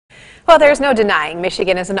Well, there's no denying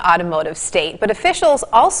Michigan is an automotive state, but officials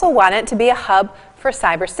also want it to be a hub for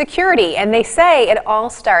cybersecurity, and they say it all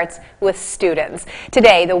starts with students.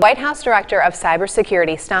 Today, the White House Director of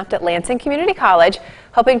Cybersecurity stopped at Lansing Community College,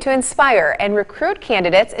 hoping to inspire and recruit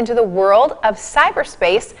candidates into the world of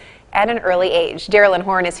cyberspace at an early age. Darylyn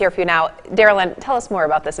Horn is here for you now. Darylyn, tell us more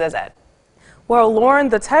about this visit. Well, Lauren,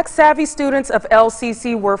 the tech-savvy students of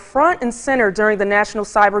LCC were front and center during the National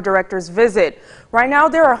Cyber Director's visit. Right now,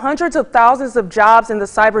 there are hundreds of thousands of jobs in the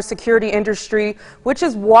cybersecurity industry, which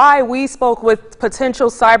is why we spoke with potential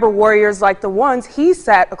cyber warriors like the ones he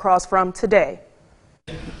sat across from today.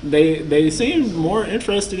 They seem more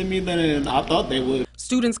interested in me than I thought they would.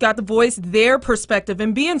 Students got to voice their perspective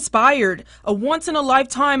and be inspired, a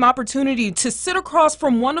once-in-a-lifetime opportunity to sit across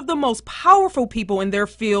from one of the most powerful people in their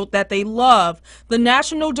field that they love, the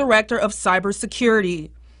National Director of Cybersecurity.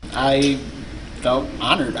 I felt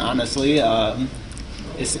honored, honestly.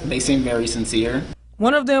 They seem very sincere.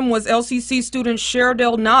 One of them was LCC student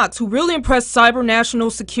Cheryl Knox, who really impressed Cyber National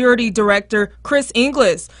Security Director Chris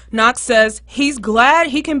Inglis. Knox says he's glad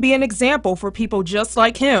he can be an example for people just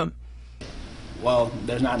like him. Well,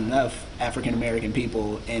 there's not enough African-American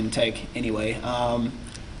people in tech anyway.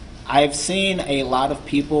 I've seen a lot of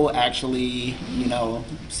people actually,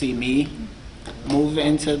 see me move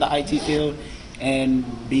into the IT field and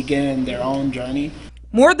begin their own journey.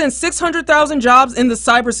 More than 600,000 jobs in the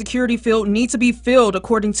cybersecurity field need to be filled,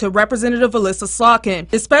 according to Representative Alyssa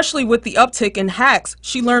Slotkin. Especially with the uptick in hacks,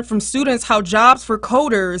 she learned from students how jobs for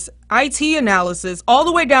coders, IT analysis, all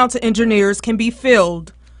the way down to engineers can be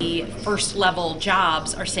filled. The first level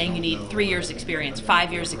jobs are saying you need 3 years experience,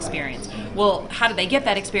 5 years experience. Well, how do they get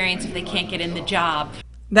that experience if they can't get in the job?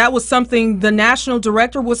 That was something the national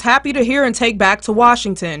director was happy to hear and take back to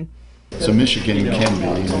Washington. So Michigan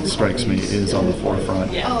can be, it strikes me, is on the forefront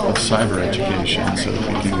of cyber education so that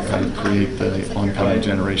we can kind of create the oncoming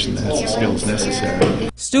generation that has the skills necessary.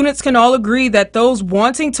 Students can all agree that those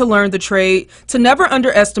wanting to learn the trade to never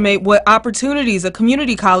underestimate what opportunities a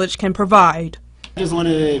community college can provide. I just want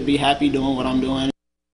to be happy doing what I'm doing